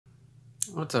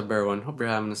What's up, everyone? Hope you're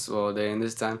having a swell day. And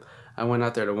this time, I went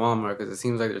out there to Walmart because it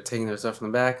seems like they're taking their stuff from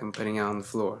the back and putting it on the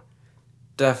floor.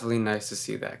 Definitely nice to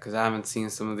see that because I haven't seen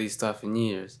some of these stuff in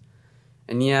years.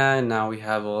 And yeah, now we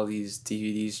have all these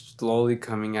DVDs slowly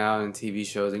coming out and TV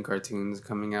shows and cartoons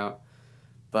coming out.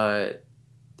 But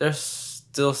there's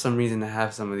still some reason to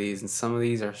have some of these, and some of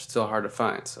these are still hard to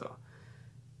find. So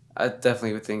I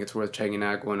definitely would think it's worth checking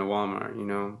out going to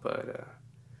Walmart. But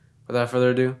without further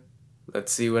ado,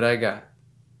 let's see what I got.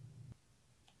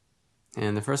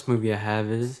 And the first movie I have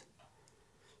is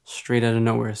Straight Outta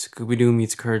Nowhere, Scooby-Doo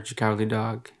Meets Courage the Cowardly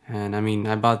Dog. And I mean,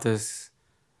 I bought this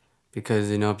because,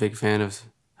 big fan of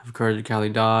Courage the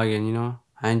Cowardly Dog, and,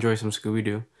 I enjoy some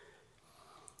Scooby-Doo.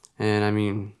 And I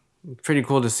mean, pretty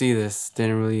cool to see this.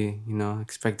 Didn't really,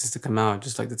 expect this to come out,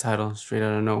 just like the title, Straight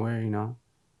Outta Nowhere.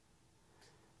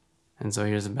 And so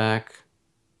here's the back.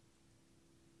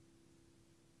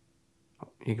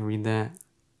 You can read that.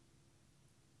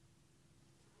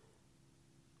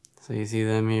 So you see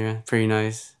them here, pretty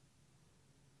nice.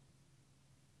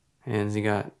 And you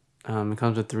got, it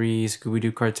comes with 3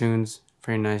 Scooby-Doo cartoons,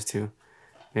 pretty nice too.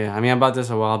 Yeah, I mean, I bought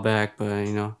this a while back, but,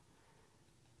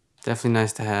 definitely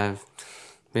nice to have.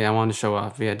 But yeah, I wanted to show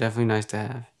off. But yeah, definitely nice to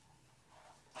have.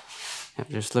 Yep,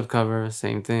 there's slipcover,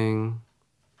 same thing.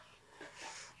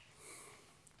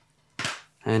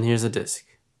 And here's a disc.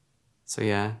 So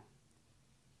yeah,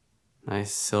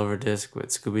 nice silver disc with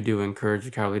Scooby-Doo and Courage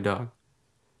the Cowardly Dog.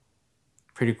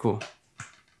 Pretty cool.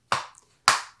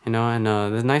 And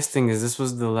the nice thing is this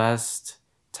was the last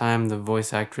time the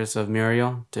voice actress of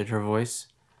Muriel did her voice.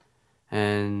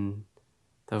 And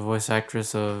the voice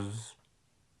actress of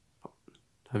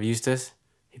Eustace,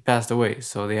 he passed away,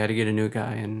 so they had to get a new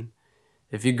guy. And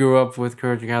if you grew up with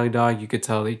Courage the Cowardly Dog, you could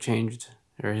tell they changed,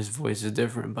 or his voice is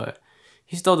different, but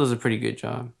he still does a pretty good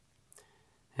job.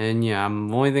 And yeah,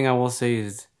 the only thing I will say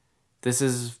is this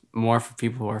is more for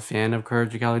people who are a fan of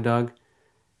Courage the Cowardly Dog.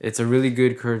 It's a really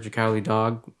good Courage the Cowardly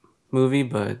Dog movie,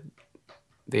 but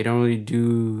they don't really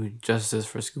do justice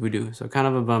for Scooby-Doo, so kind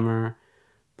of a bummer.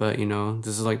 But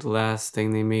this is like the last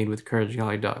thing they made with Courage the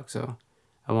Cowardly Dog, so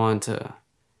I wanted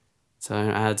to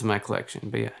add to my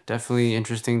collection. But yeah, definitely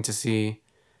interesting to see.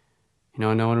 No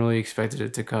one really expected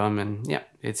it to come, and yeah,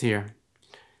 it's here.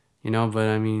 But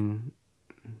I mean,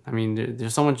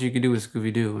 there's so much you could do with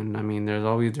Scooby-Doo, and I mean, they're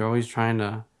always trying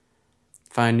to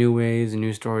find new ways and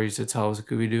new stories to tell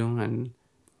Scooby-Doo, and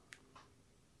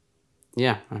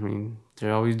yeah, I mean,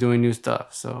 they're always doing new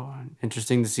stuff. So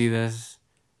interesting to see this.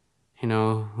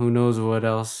 Who knows what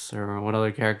else or what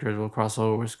other characters will cross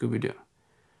over with Scooby-Doo.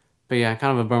 But yeah,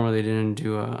 kind of a bummer they didn't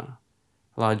do a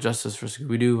lot of justice for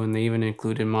Scooby-Doo, and they even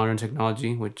included modern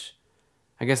technology, which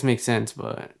I guess makes sense,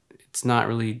 but it's not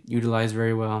really utilized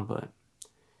very well, but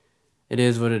it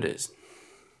is what it is.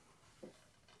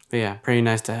 But yeah, pretty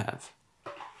nice to have.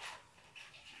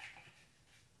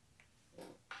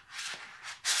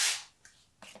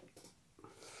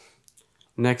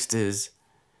 Next is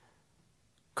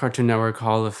Cartoon Network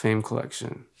Hall of Fame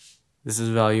Collection. This is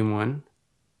Volume 1.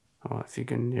 Oh, if you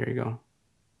can, there you go.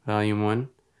 Volume 1.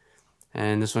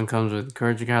 And this one comes with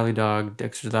Courage the Cowardly Dog,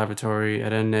 Dexter's Laboratory,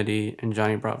 Ed, Edd n Eddy, and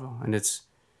Johnny Bravo. And it's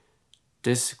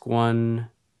Disc 1,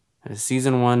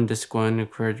 Season 1, Disc 1 of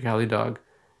Courage the Cowardly Dog,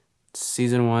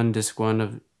 Season 1, Disc 1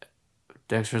 of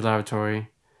Dexter's Laboratory.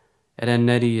 Ed, Edd n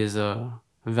Eddy is a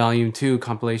Volume 2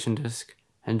 compilation disc,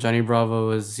 and Johnny Bravo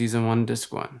is Season 1,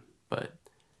 Disc 1. But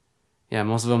yeah,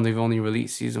 most of them, they've only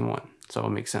released Season 1, so it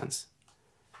makes sense.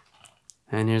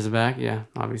 And here's the back, yeah,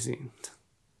 obviously.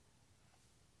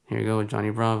 Here you go,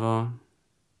 Johnny Bravo,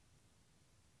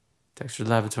 Dexter's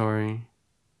Laboratory,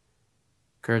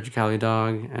 Courage the Cowardly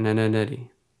Dog, and Ed, Edd n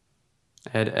Eddy.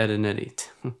 Ed, Edd n Eddy.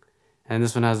 And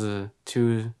this one has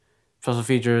 2 special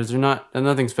features. They're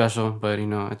nothing special, but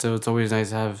it's always nice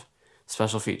to have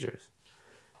special features.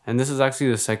 And this is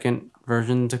actually the second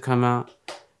version to come out.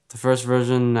 The first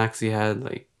version actually had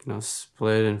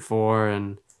split in 4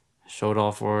 and showed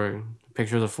all 4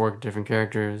 pictures of 4 different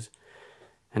characters.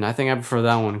 And I think I prefer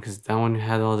that one because that one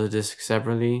had all the discs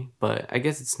separately. But I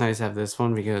guess it's nice to have this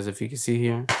one because if you can see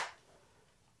here,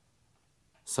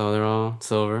 so they're all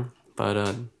silver.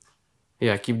 But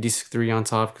yeah, I keep disc 3 on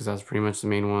top because that's pretty much the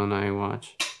main one I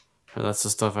watch. Or that's the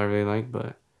stuff I really like,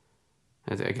 but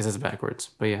I guess it's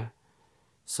backwards. But yeah,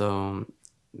 so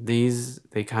these,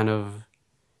 they kind of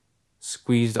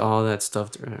squeezed all that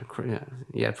stuff,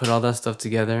 put all that stuff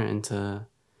together into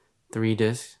 3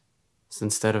 discs. So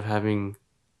instead of having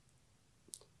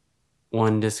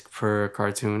 1 disc per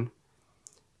cartoon.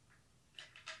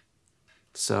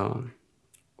 So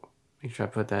make sure I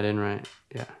put that in right.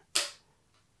 Yeah.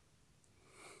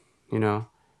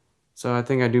 So I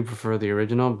think I do prefer the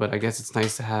original, but I guess it's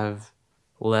nice to have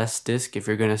less disc if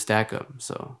you're gonna stack them.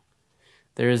 So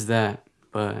there is that.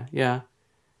 But yeah.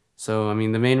 So I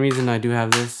mean, the main reason I do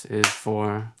have this is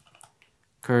for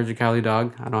Courage the Cowardly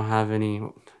Dog. I don't have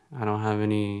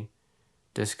any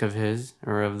disc of his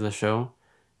or of the show,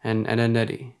 and Ed, Edd n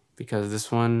Eddy, because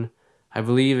this one, I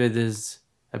believe it is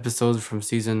episodes from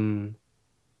season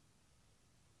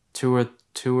two or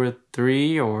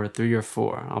three or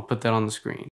four. I'll put that on the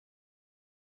screen.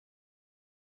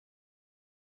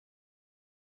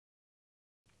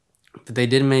 But they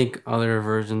did make other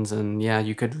versions, and yeah,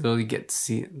 you could literally get to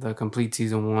see the complete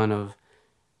season one of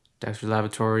Dexter's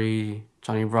Laboratory,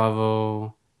 Johnny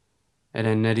Bravo, Ed,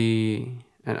 Edd n Eddy,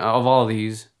 and of all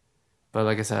these. But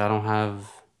like I said, I don't have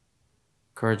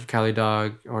Courage the Cowardly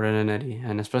Dog or Ed, Edd n Eddy,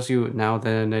 and especially now that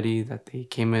Ed, Edd n Eddy that they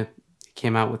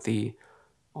came out with the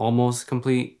almost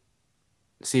complete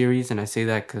series, and I say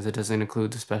that because it doesn't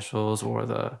include the specials or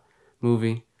the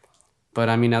movie. But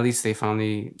I mean, at least they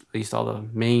finally released all the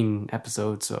main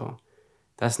episodes, so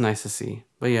that's nice to see.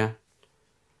 But yeah,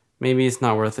 maybe it's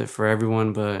not worth it for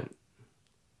everyone, but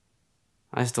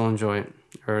I still enjoy it.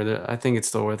 I think it's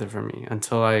still worth it for me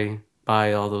until I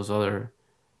buy all those other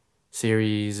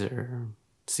series or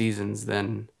seasons.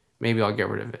 Then maybe I'll get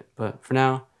rid of it. But for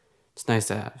now, it's nice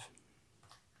to have.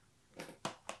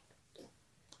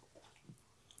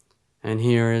 And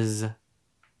here is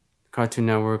Cartoon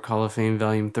Network Hall of Fame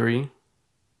Volume 3.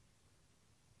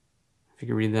 If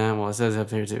you can read that, well, it says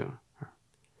up here too.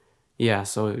 Yeah,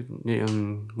 so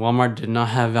Walmart did not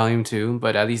have Volume 2,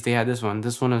 but at least they had this one.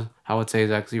 This one, is, I would say, is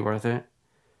actually worth it.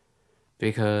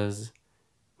 Because,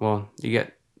 well, you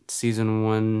get Season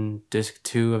 1, Disc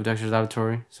 2 of Dexter's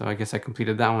Laboratory. So I guess I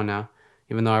completed that one now.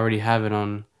 Even though I already have it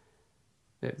on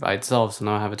it by itself, so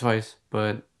now I have it twice.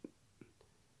 But,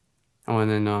 oh,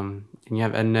 and then and you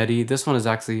have Ed, Edd n Eddy. This one is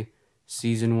actually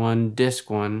Season 1, Disc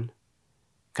 1.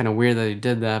 Kind of weird that they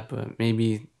did that, but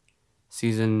maybe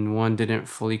Season 1 didn't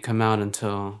fully come out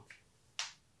until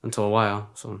a while.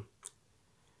 So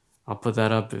I'll put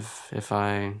that up if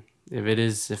it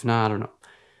is. If not, I don't know.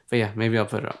 But yeah, maybe I'll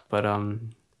put it up. But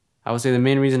I would say the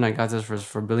main reason I got this was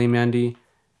for Billy and Mandy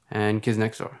and Kids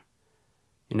Next Door.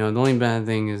 You know, the only bad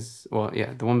thing is, well,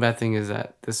 yeah, the one bad thing is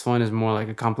that this one is more like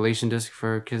a compilation disc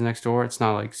for Kids Next Door. It's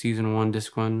not like Season 1,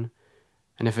 Disc 1.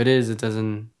 And if it is, it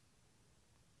doesn't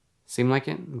seem like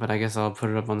it, but I guess I'll put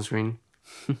it up on the screen.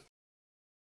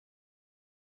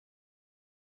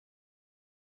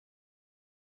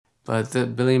 But the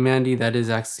Billy and Mandy, that is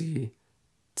actually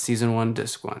Season 1,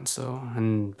 Disc 1. So,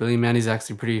 and Billy and Mandy's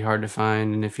actually pretty hard to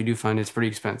find, and if you do find it, it's pretty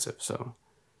expensive. So,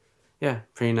 yeah,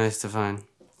 pretty nice to find.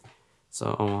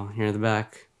 So, oh well, here at the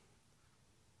back.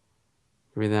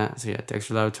 Read that. So yeah,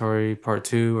 Dexter's Laboratory Part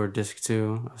 2 or Disc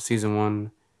 2 of Season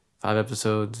 1, 5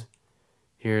 episodes.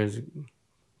 Here's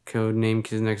Codename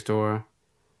Kids Next Door.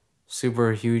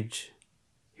 Super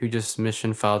hugest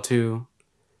mission file 2.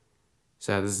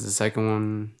 So this is the second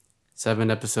one.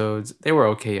 7 episodes. They were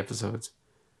okay episodes.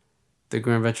 The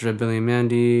Grand Adventures of Billy and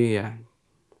Mandy. Yeah.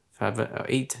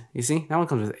 8. You see? That one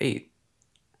comes with 8.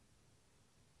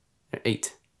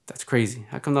 8. That's crazy.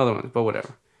 How come the other ones? But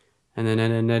whatever. And then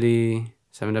Ed, Edd n Eddy.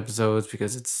 7 episodes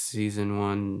because it's Season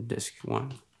 1, Disc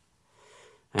 1.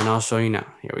 And I'll show you now.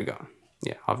 Here we go.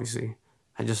 Yeah, obviously.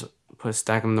 I just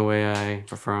stack them the way I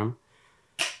prefer them.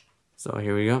 So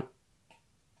here we go.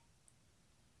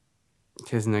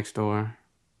 Kids Next Door.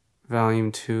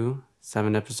 Volume 2.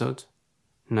 7 episodes.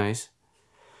 Nice.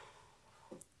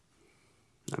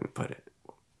 Let me put it.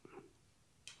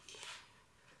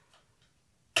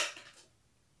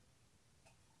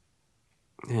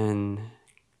 And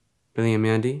Billy and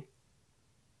Mandy.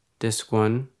 Disc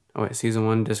 1. Oh wait, Season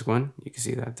 1, Disc 1. You can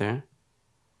see that there.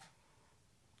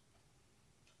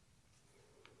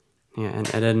 Yeah, and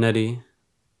Ed, Edd n Eddy.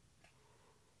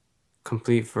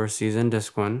 Complete first season,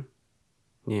 Disc 1.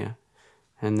 Yeah.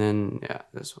 And then, yeah,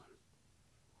 this one.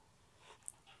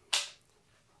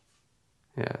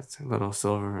 Yeah, it's a little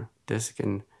silver disc.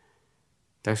 And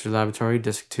Dexter's Laboratory,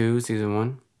 Disc 2, Season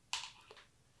 1.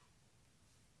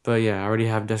 But yeah, I already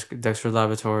have Dexter's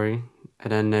Laboratory,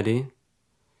 Ed, Edd n Eddy.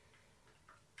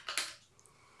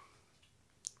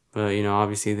 But, you know,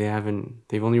 obviously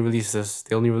they've only released this.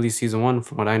 They only released Season 1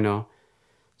 from what I know.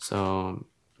 So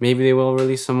maybe they will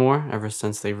release some more ever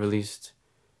since they released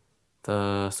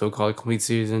the so-called complete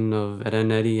season of Ed, Edd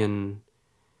n Eddy and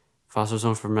Foster's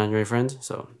Home for Imaginary Friends.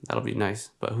 So that'll be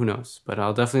nice, but who knows. But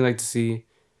I'll definitely like to see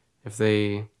if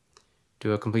they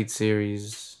do a complete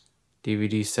series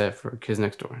DVD set for Kids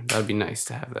Next Door. That would be nice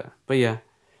to have that. But yeah,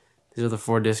 these are the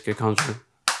 4 discs it comes with.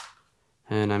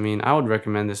 And I mean, I would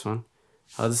recommend this one.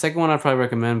 The second one I'd probably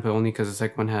recommend, but only because the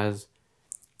second one has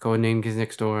Codename Kids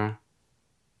Next Door,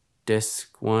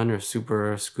 Disc 1 or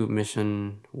Super Scoop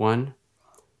Mission 1.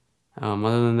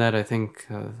 Other than that, I think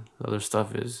the other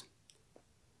stuff is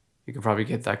you could probably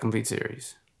get that complete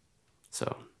series.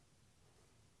 So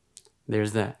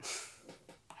there's that.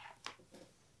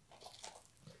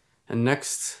 And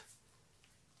next,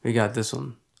 we got this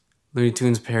one, Looney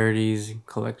Tunes Parodies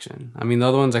Collection. I mean, the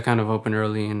other ones I kind of opened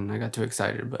early and I got too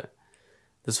excited, but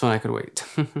this one I could wait.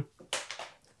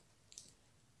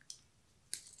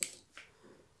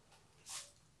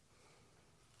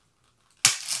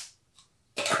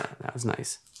 Yeah, that was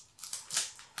nice.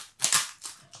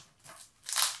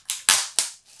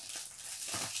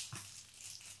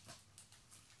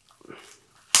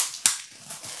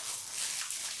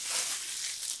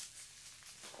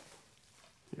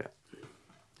 Yeah,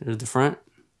 there's the front.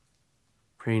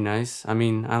 Pretty nice. I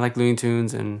mean, I like Looney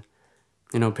Tunes and,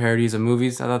 you know, parodies of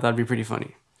movies. I thought that'd be pretty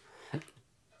funny.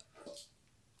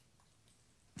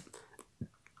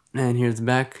 And here's the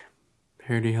back.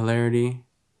 Parody hilarity.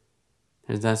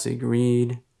 There's that so you can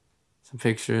read. Some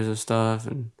pictures of stuff.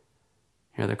 And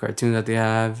here are the cartoons that they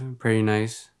have. Pretty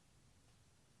nice.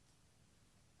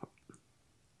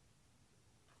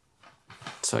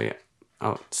 So yeah.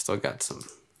 Oh, still got some.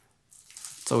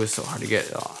 It's always so hard to get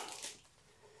it all.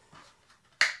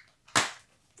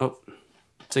 Oh.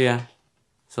 So yeah.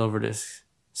 Silver disc.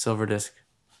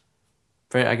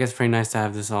 I guess pretty nice to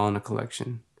have this all in a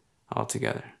collection. All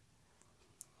together.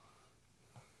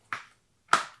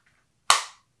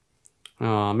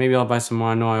 Maybe I'll buy some more.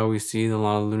 I know I always see a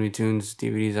lot of Looney Tunes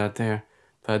DVDs out there,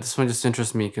 but this one just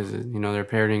interests me because, you know, they're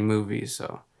parodying movies,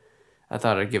 so I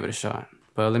thought I'd give it a shot.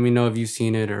 But let me know if you've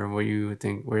seen it or what you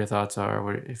think, what your thoughts are,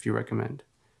 or if you recommend.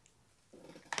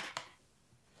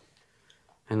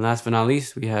 And last but not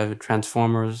least, we have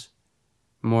Transformers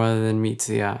More Than Meets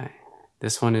the Eye.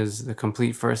 This one is the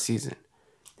complete first season.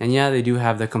 And yeah, they do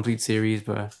have the complete series,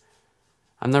 but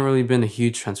I've never really been a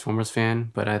huge Transformers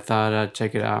fan, but I thought I'd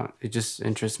check it out. It just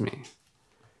interests me.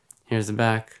 Here's the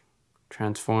back.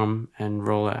 Transform and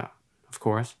roll out, of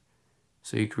course.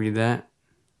 So you can read that.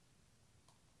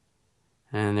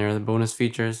 And there are the bonus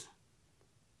features.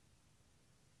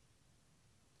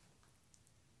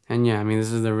 And yeah, I mean,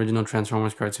 this is the original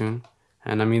Transformers cartoon.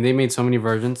 And I mean, they made so many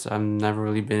versions. I've never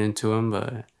really been into them,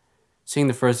 but seeing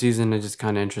the first season, it just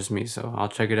kind of interests me. So I'll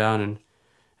check it out, and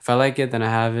if I like it, then I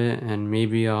have it, and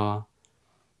maybe I'll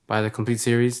buy the complete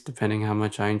series, depending how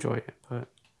much I enjoy it. But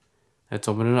let's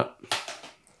open it up.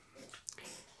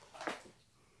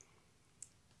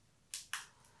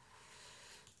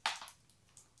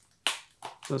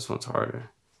 This one's harder.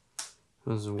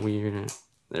 This is weird.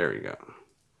 There we go.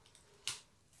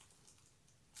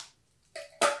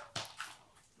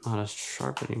 Not as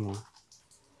sharp anymore.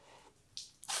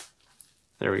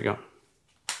 There we go.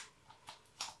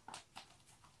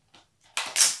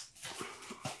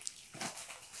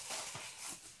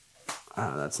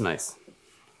 Ah, that's nice.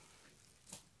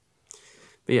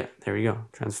 But yeah, there we go.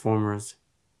 Transformers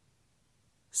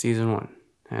Season 1.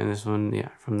 And this one, yeah,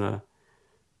 from the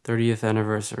 30th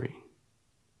anniversary.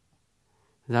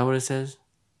 Is that what it says?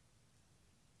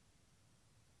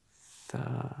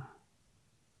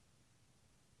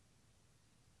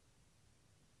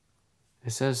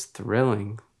 It says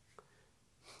thrilling.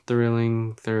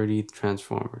 Thrilling 30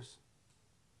 Transformers.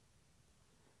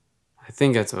 I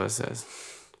think that's what it says.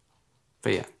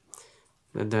 But yeah.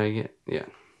 Did I get? Yeah.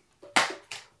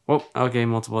 Oh, okay,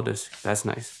 multiple discs. That's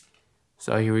nice.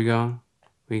 So here we go.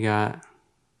 We got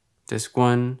disc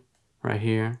 1 right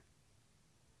here.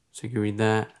 So you can read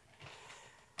that.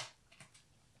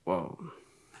 Whoa.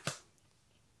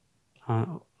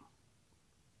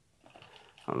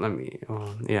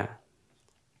 Yeah.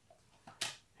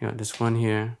 You got disc 1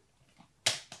 here.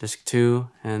 Disc 2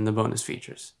 and the bonus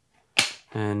features.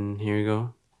 And here you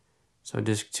go. So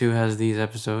disc 2 has these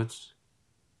episodes.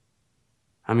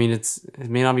 I mean, it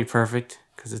may not be perfect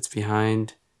because it's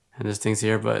behind and there's things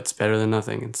here, but it's better than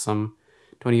nothing. And some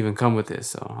don't even come with this,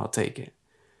 so I'll take it.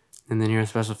 And then here are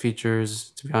special features.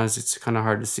 To be honest, it's kind of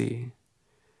hard to see.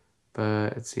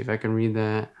 But let's see if I can read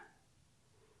that.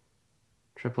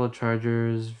 Triple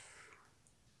chargers.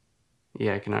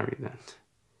 Yeah, I cannot read that.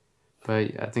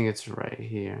 But I think it's right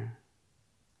here.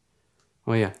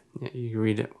 Well, yeah, you can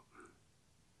read it.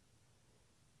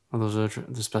 Well, those are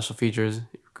the special features.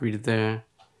 You can read it there.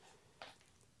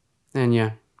 And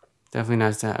yeah, definitely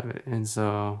nice to have it. And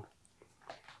so,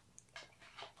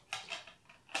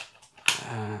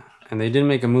 and they did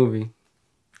make a movie,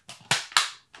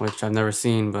 which I've never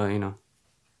seen, but you know,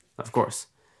 of course,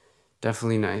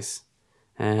 definitely nice.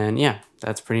 And yeah,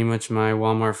 that's pretty much my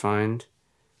Walmart find.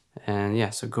 And yeah,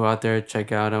 so go out there,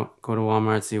 check out, go to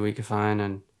Walmart, see what you can find,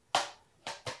 and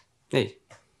hey,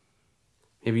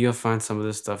 maybe you'll find some of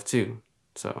this stuff too.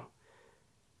 So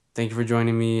thank you for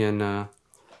joining me, and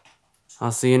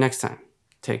I'll see you next time.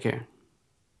 Take care.